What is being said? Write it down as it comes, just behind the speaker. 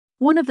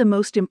One of the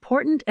most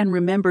important and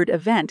remembered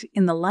events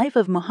in the life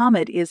of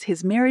Muhammad is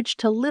his marriage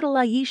to little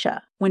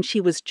Aisha when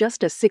she was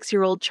just a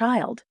 6-year-old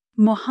child.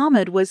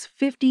 Muhammad was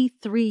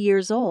 53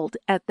 years old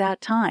at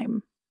that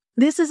time.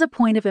 This is a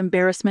point of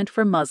embarrassment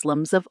for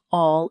Muslims of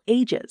all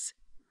ages.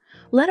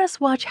 Let us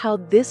watch how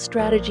this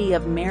strategy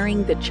of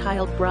marrying the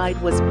child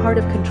bride was part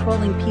of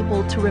controlling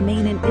people to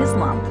remain in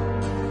Islam.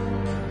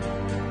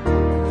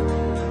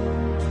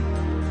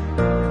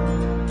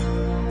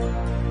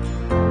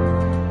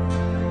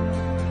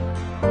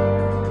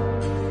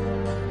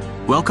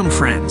 Welcome,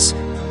 friends.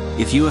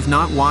 If you have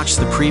not watched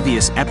the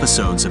previous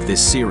episodes of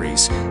this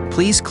series,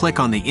 please click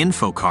on the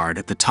info card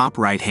at the top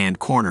right-hand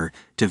corner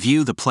to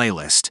view the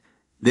playlist.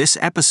 This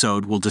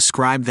episode will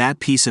describe that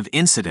piece of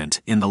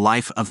incident in the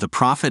life of the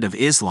Prophet of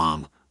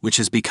Islam, which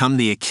has become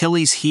the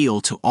Achilles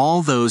heel to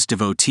all those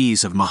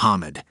devotees of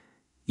Muhammad.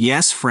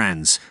 Yes,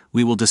 friends,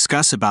 we will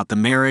discuss about the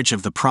marriage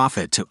of the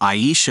Prophet to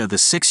Aisha, the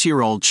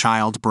 6-year-old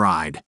child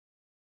bride.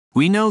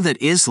 We know that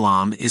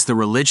Islam is the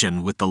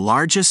religion with the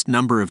largest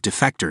number of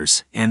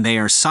defectors, and they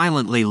are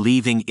silently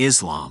leaving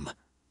Islam.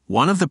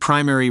 One of the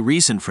primary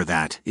reasons for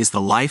that is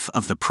the life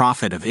of the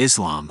Prophet of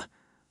Islam.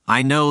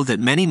 I know that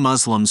many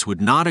Muslims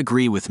would not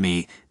agree with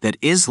me that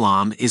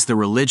Islam is the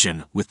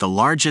religion with the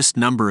largest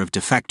number of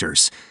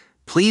defectors.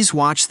 Please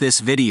watch this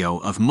video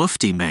of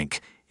Mufti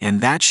Menk,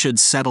 and that should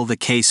settle the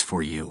case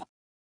for you.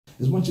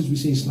 As much as we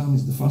say Islam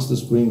is the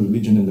fastest growing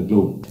religion in the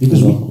globe,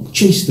 because we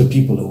chase the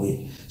people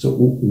away. So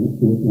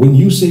when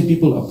you say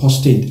people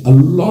apostate, a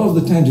lot of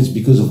the times it's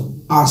because of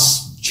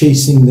us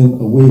chasing them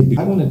away.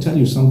 I want to tell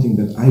you something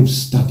that I've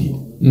studied.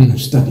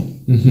 I've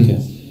studied. Okay.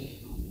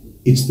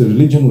 It's the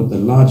religion with the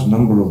large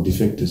number of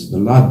defectors, the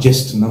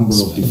largest number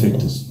of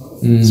defectors.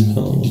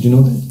 Did you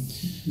know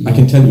that? I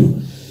can tell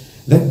you.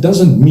 That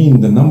doesn't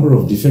mean the number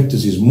of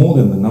defectors is more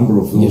than the number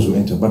of those who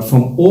enter. But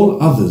from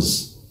all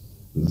others,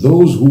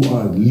 those who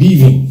are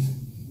leaving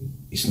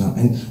Islam,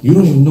 and you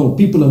don't even know,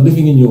 people are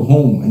living in your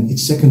home and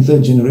it's second,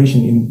 third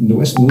generation in the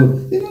Western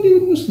world, they're not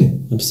even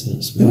Muslim.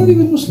 They're not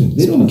even Muslim.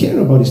 They don't care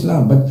about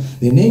Islam, but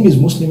their name is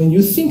Muslim and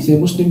you think they're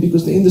Muslim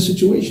because they're in the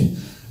situation.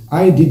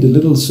 I did a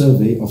little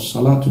survey of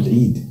Salatul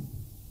Eid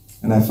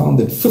and I found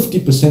that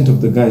 50% of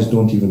the guys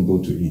don't even go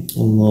to Eid.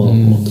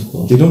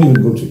 They don't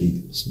even go to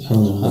Eid.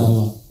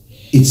 SubhanAllah.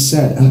 It's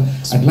sad, and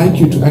I'd like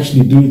you to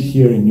actually do it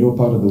here in your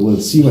part of the world.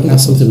 See what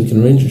happens. That's something we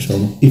can arrange,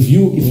 inshallah. If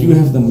you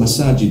have the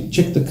masajid,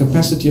 check the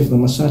capacity of the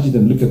masajid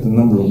and look at the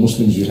number of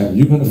Muslims you have.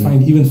 You're going to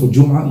find even for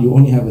Jum'ah, you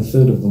only have a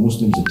third of the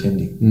Muslims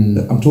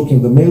attending. I'm talking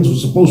of the males who are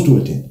supposed to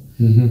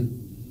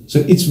attend. So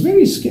it's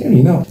very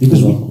scary now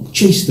because we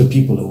chase the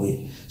people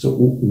away. So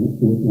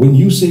when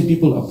you say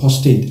people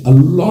apostate, a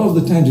lot of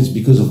the times it's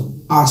because of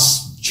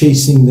us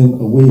chasing them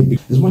away.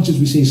 As much as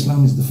we say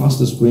Islam is the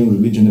fastest growing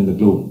religion in the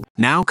globe.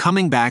 Now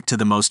coming back to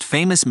the most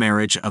famous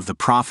marriage of the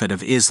Prophet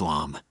of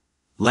Islam,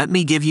 let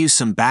me give you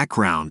some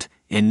background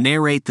and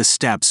narrate the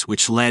steps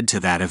which led to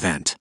that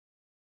event.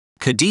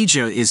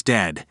 Khadija is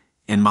dead,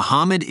 and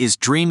Muhammad is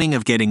dreaming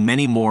of getting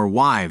many more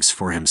wives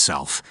for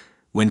himself.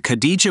 When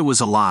Khadija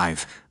was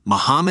alive,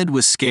 Muhammad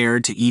was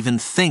scared to even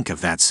think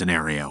of that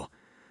scenario,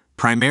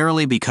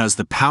 primarily because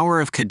the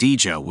power of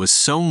Khadija was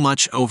so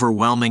much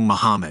overwhelming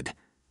Muhammad.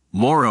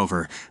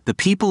 Moreover, the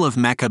people of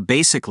Mecca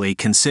basically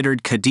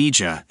considered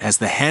Khadija as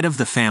the head of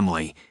the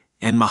family,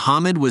 and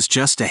Muhammad was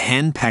just a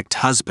hen-pecked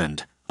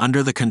husband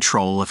under the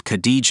control of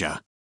Khadija.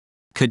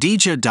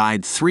 Khadija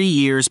died 3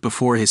 years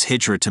before his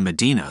hijrah to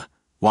Medina.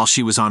 While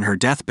she was on her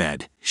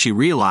deathbed, she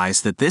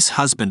realized that this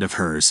husband of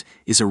hers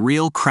is a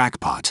real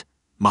crackpot.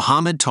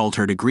 Muhammad told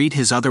her to greet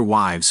his other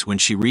wives when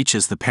she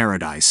reaches the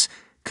paradise.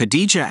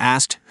 Khadija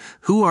asked,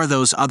 who are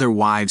those other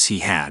wives he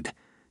had?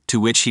 To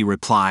which he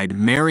replied,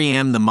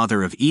 Maryam, the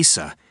mother of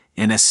Isa,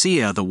 and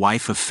Asiya, the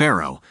wife of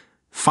Pharaoh.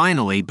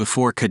 Finally,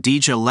 before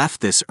Khadija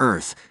left this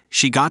earth,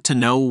 she got to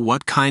know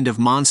what kind of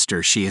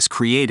monster she has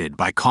created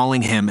by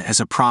calling him as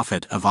a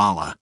prophet of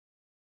Allah.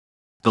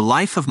 The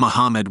life of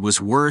Muhammad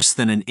was worse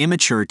than an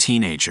immature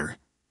teenager.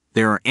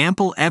 There are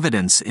ample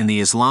evidence in the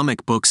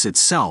Islamic books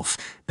itself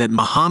that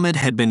Muhammad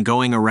had been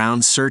going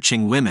around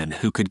searching women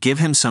who could give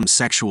him some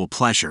sexual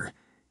pleasure.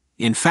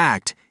 In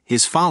fact,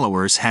 his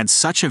followers had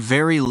such a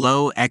very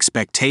low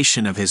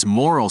expectation of his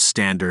moral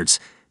standards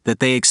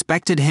that they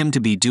expected him to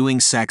be doing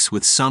sex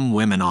with some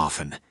women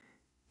often.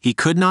 He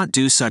could not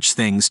do such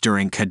things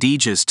during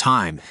Khadija's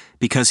time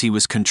because he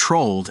was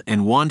controlled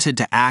and wanted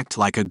to act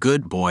like a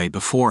good boy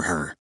before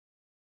her.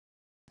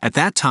 At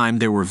that time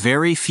there were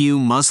very few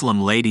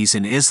Muslim ladies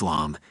in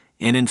Islam,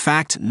 and in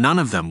fact none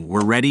of them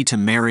were ready to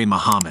marry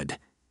Muhammad.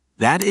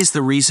 That is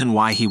the reason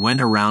why he went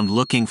around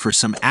looking for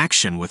some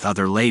action with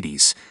other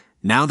ladies.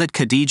 Now that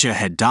Khadija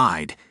had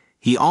died,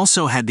 he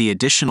also had the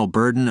additional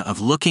burden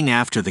of looking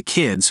after the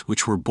kids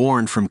which were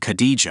born from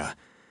Khadija.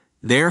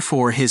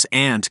 Therefore his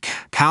aunt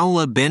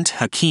Khaula bint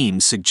Hakim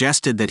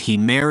suggested that he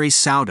marry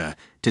Sauda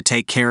to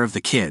take care of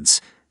the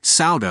kids.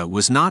 Sauda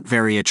was not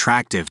very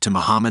attractive to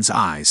Muhammad's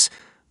eyes.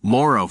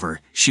 Moreover,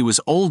 she was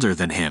older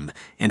than him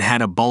and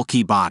had a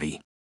bulky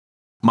body.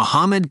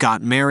 Muhammad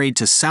got married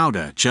to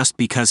Sauda just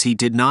because he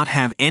did not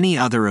have any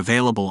other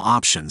available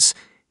options.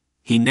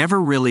 He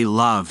never really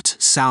loved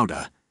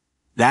Sauda.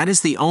 That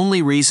is the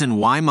only reason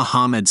why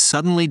Muhammad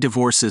suddenly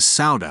divorces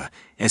Sauda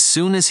as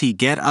soon as he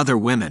get other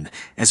women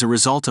as a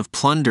result of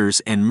plunders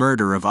and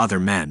murder of other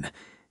men.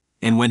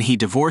 And when he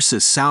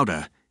divorces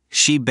Sauda,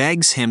 she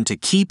begs him to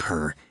keep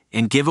her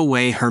and give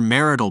away her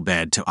marital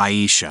bed to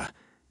Aisha.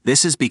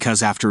 This is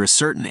because after a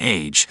certain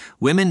age,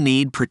 women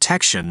need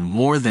protection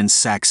more than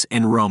sex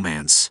and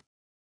romance.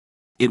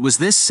 It was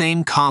this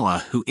same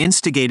Khaula who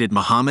instigated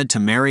Muhammad to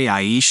marry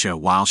Aisha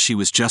while she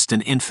was just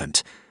an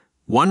infant.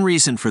 One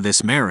reason for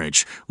this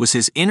marriage was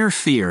his inner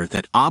fear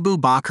that Abu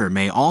Bakr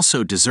may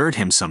also desert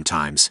him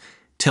sometimes.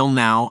 Till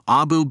now,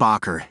 Abu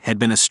Bakr had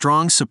been a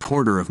strong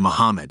supporter of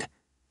Muhammad.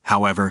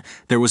 However,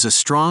 there was a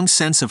strong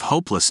sense of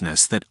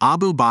hopelessness that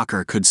Abu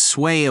Bakr could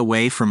sway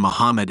away from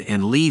Muhammad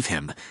and leave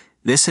him.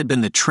 This had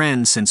been the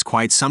trend since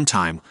quite some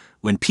time,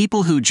 when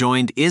people who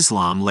joined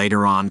Islam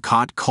later on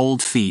caught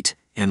cold feet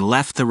and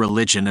left the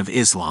religion of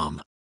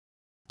Islam.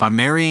 By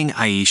marrying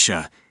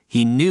Aisha,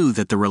 he knew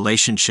that the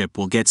relationship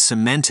will get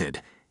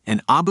cemented,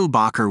 and Abu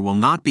Bakr will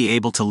not be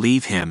able to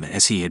leave him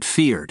as he had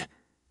feared.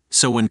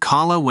 So when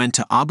Khaula went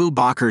to Abu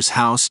Bakr's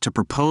house to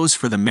propose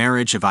for the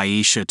marriage of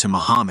Aisha to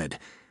Muhammad,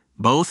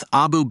 both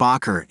Abu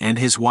Bakr and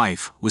his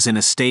wife was in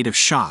a state of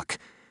shock.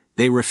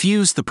 They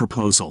refused the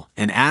proposal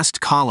and asked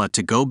Khaula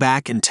to go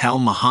back and tell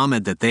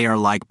Muhammad that they are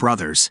like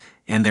brothers,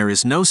 and there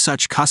is no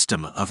such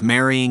custom of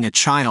marrying a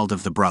child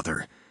of the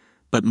brother.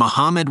 But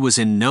Muhammad was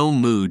in no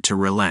mood to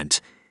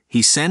relent.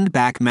 He sent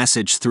back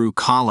message through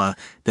Khaula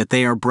that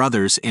they are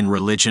brothers in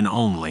religion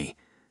only.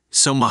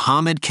 So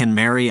Muhammad can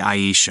marry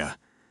Aisha.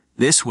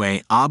 This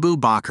way Abu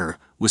Bakr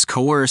was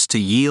coerced to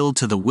yield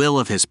to the will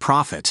of his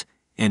prophet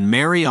and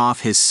marry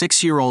off his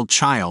 6-year-old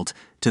child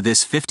to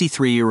this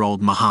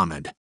 53-year-old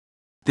Muhammad.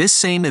 This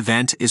same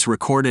event is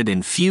recorded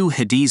in few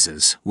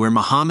hadiths where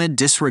Muhammad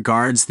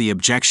disregards the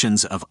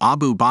objections of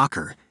Abu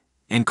Bakr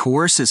and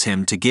coerces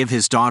him to give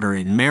his daughter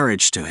in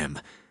marriage to him.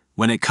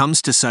 When it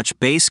comes to such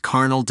base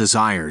carnal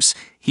desires,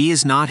 he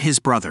is not his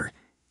brother.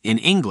 In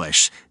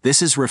English,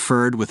 this is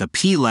referred with a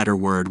P-letter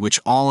word which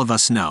all of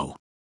us know.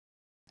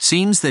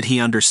 Seems that he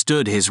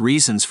understood his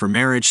reasons for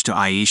marriage to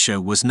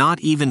Aisha was not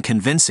even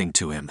convincing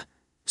to him.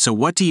 So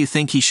what do you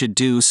think he should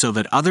do so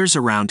that others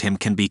around him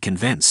can be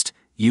convinced?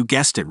 You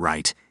guessed it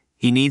right.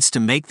 He needs to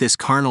make this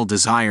carnal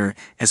desire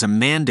as a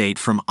mandate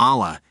from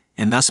Allah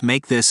and thus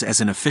make this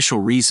as an official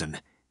reason.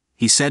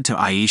 He said to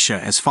Aisha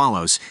as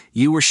follows,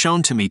 "You were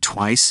shown to me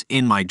twice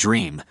in my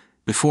dream.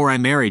 Before I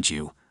married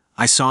you,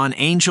 I saw an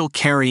angel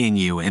carrying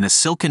you in a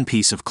silken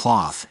piece of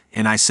cloth,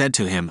 and I said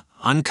to him,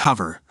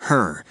 'Uncover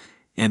her.'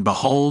 And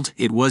behold,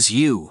 it was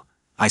you.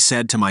 I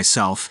said to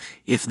myself,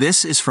 'If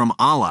this is from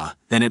Allah,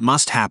 then it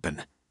must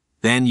happen.'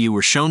 Then you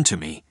were shown to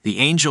me, the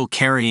angel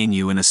carrying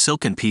you in a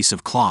silken piece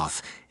of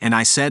cloth, and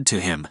I said to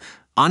him,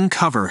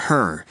 'Uncover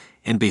her,'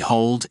 and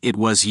behold, it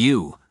was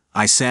you.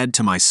 I said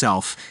to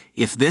myself,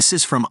 'If this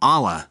is from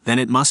Allah, then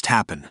it must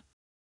happen.'"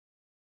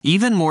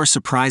 Even more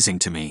surprising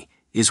to me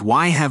is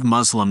why have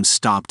Muslims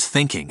stopped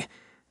thinking?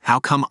 How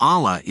come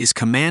Allah is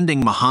commanding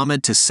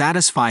Muhammad to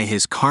satisfy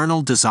his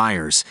carnal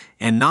desires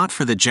and not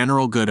for the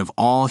general good of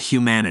all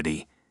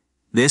humanity?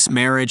 This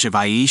marriage of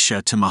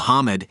Aisha to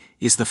Muhammad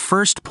is the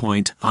first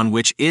point on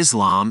which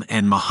Islam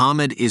and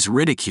Muhammad is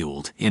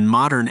ridiculed in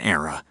modern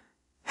era.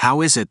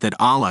 How is it that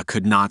Allah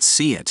could not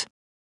see it?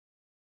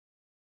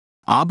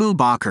 Abu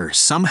Bakr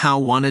somehow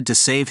wanted to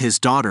save his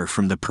daughter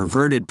from the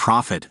perverted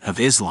prophet of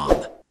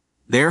Islam.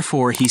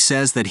 Therefore he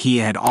says that he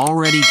had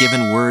already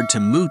given word to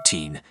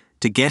Mutin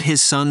to get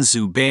his son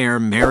Zubair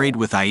married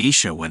with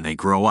Aisha when they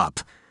grow up.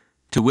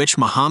 To which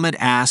Muhammad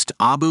asked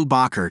Abu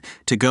Bakr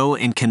to go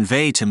and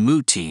convey to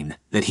Mutin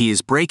that he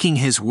is breaking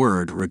his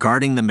word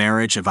regarding the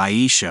marriage of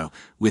Aisha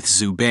with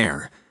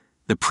Zubair.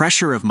 The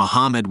pressure of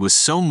Muhammad was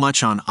so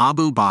much on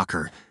Abu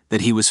Bakr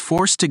that he was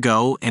forced to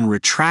go and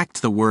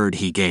retract the word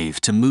he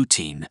gave to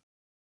Mutin.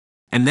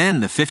 And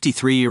then the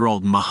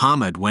 53-year-old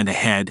Muhammad went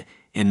ahead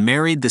and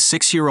married the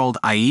 6-year-old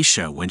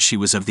Aisha when she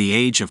was of the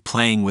age of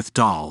playing with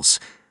dolls.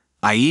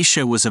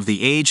 Aisha was of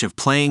the age of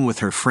playing with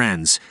her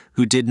friends,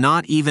 who did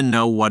not even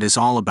know what is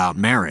all about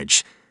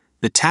marriage.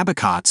 The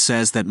Tabaqat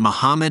says that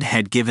Muhammad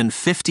had given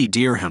 50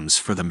 dirhams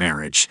for the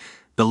marriage.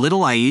 The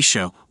little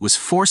Aisha was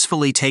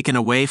forcefully taken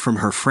away from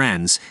her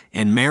friends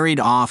and married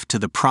off to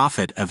the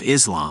Prophet of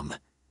Islam.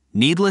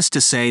 Needless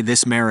to say,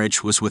 this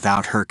marriage was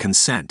without her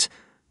consent.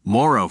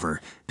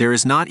 Moreover, there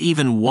is not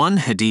even one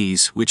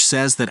hadith which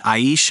says that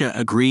Aisha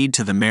agreed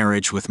to the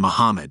marriage with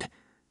Muhammad.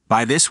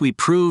 By this we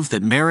prove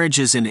that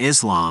marriages in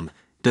Islam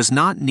does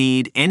not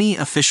need any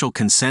official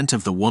consent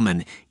of the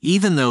woman,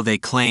 even though they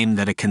claim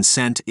that a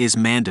consent is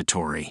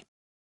mandatory.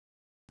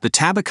 The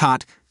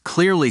Tabaqat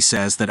clearly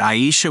says that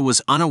Aisha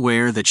was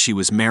unaware that she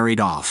was married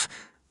off.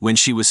 When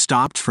she was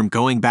stopped from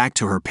going back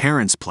to her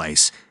parents'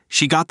 place,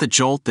 she got the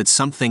jolt that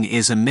something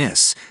is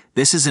amiss.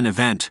 This is an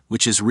event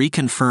which is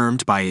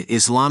reconfirmed by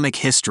Islamic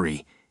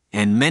history,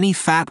 and many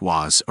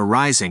fatwas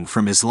arising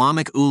from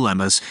Islamic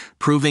ulemas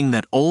proving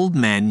that old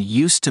men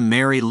used to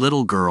marry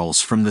little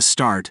girls from the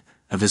start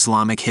of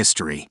Islamic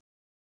history.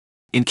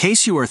 In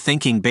case you are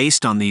thinking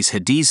based on these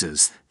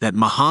hadiths that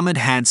Muhammad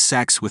had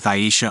sex with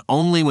Aisha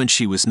only when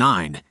she was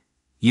 9,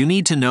 you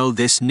need to know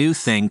this new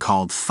thing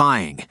called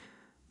thigh-ing.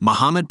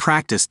 Muhammad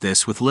practiced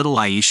this with little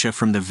Aisha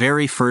from the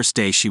very first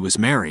day she was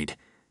married.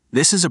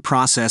 This is a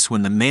process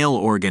when the male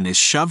organ is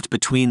shoved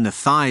between the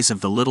thighs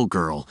of the little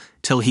girl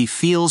till he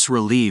feels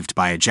relieved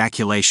by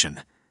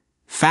ejaculation.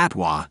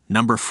 Fatwa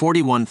number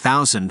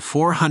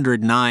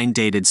 41409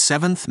 dated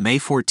 7th May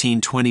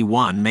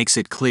 1421 makes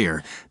it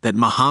clear that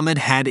Muhammad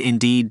had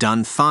indeed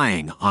done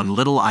thigh-ing on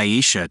little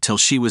Aisha till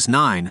she was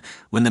 9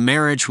 when the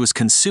marriage was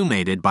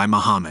consummated by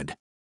Muhammad.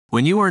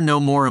 When you are no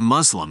more a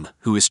Muslim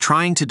who is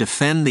trying to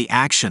defend the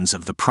actions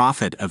of the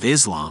Prophet of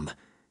Islam,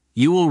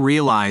 you will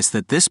realize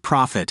that this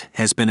Prophet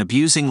has been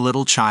abusing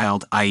little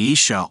child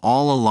Aisha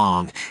all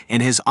along,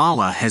 and his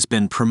Allah has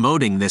been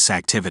promoting this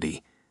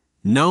activity.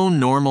 No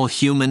normal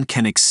human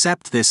can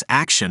accept this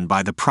action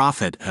by the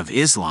Prophet of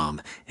Islam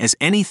as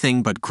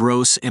anything but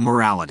gross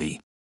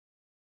immorality.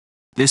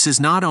 This is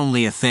not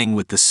only a thing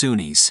with the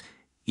Sunnis.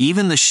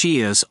 Even the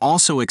Shias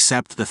also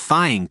accept the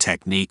thigh-ing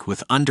technique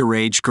with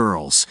underage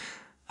girls.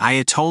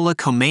 Ayatollah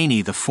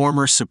Khomeini, the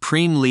former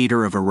supreme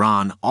leader of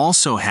Iran,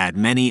 also had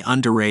many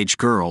underage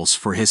girls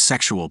for his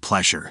sexual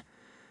pleasure.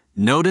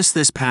 Notice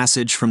this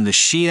passage from the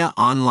Shia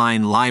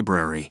online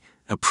library,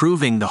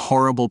 approving the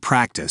horrible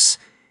practice.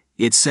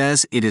 It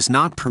says it is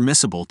not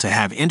permissible to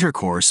have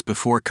intercourse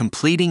before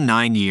completing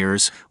 9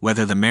 years,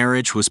 whether the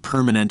marriage was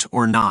permanent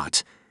or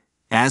not.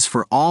 As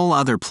for all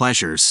other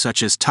pleasures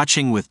such as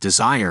touching with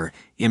desire,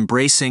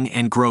 embracing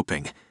and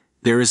groping,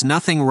 there is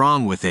nothing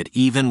wrong with it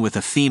even with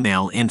a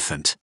female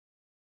infant.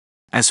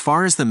 As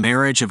far as the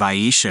marriage of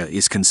Aisha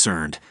is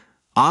concerned,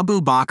 Abu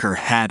Bakr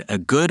had a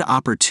good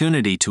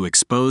opportunity to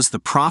expose the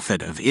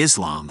Prophet of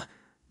Islam,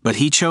 but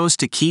he chose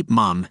to keep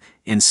mum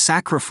and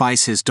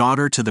sacrifice his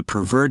daughter to the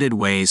perverted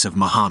ways of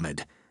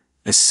Muhammad.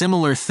 A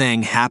similar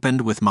thing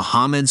happened with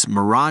Muhammad's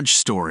Miraj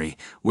story,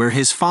 where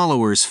his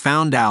followers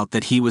found out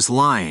that he was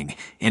lying,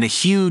 and a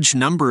huge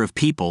number of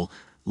people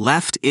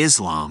left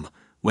Islam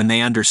when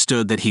they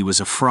understood that he was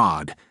a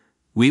fraud.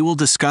 We will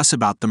discuss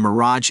about the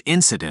Miraj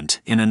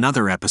incident in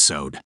another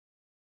episode.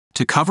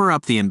 To cover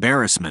up the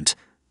embarrassment,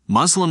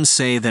 Muslims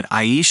say that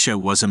Aisha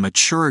was a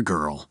mature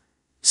girl.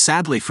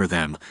 Sadly for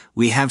them,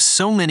 we have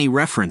so many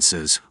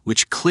references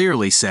which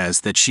clearly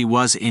says that she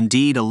was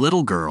indeed a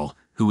little girl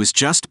who was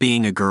just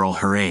being a girl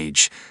her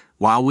age.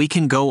 While we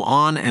can go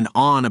on and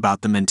on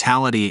about the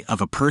mentality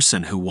of a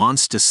person who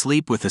wants to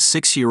sleep with a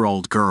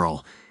 6-year-old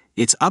girl,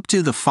 it's up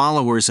to the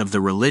followers of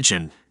the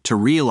religion to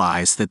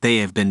realize that they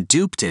have been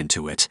duped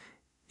into it,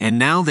 and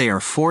now they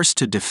are forced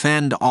to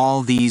defend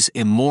all these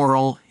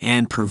immoral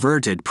and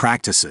perverted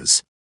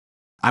practices.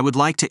 I would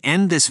like to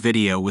end this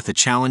video with a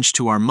challenge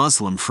to our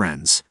Muslim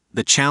friends.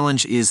 The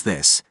challenge is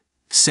this: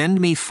 send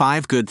me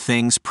 5 good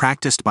things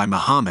practiced by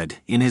Muhammad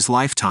in his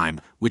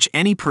lifetime, which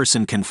any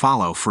person can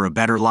follow for a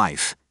better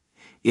life.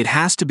 It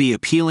has to be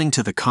appealing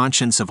to the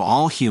conscience of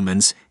all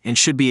humans and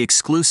should be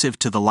exclusive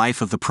to the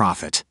life of the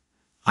Prophet.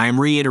 I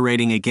am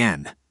reiterating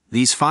again.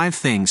 These 5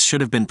 things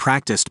should have been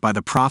practiced by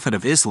the Prophet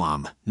of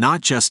Islam,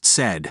 not just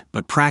said,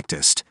 but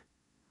practiced.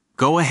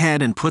 Go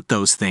ahead and put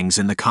those things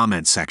in the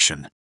comment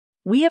section.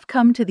 We have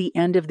come to the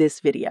end of this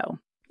video.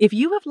 If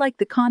you have liked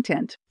the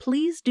content,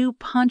 please do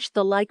punch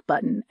the like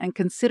button and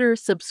consider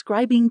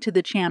subscribing to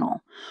the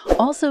channel.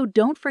 Also,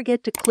 don't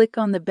forget to click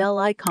on the bell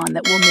icon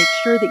that will make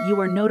sure that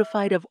you are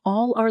notified of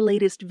all our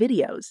latest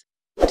videos.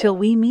 Till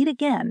we meet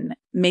again,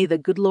 may the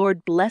good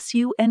Lord bless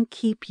you and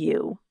keep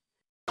you.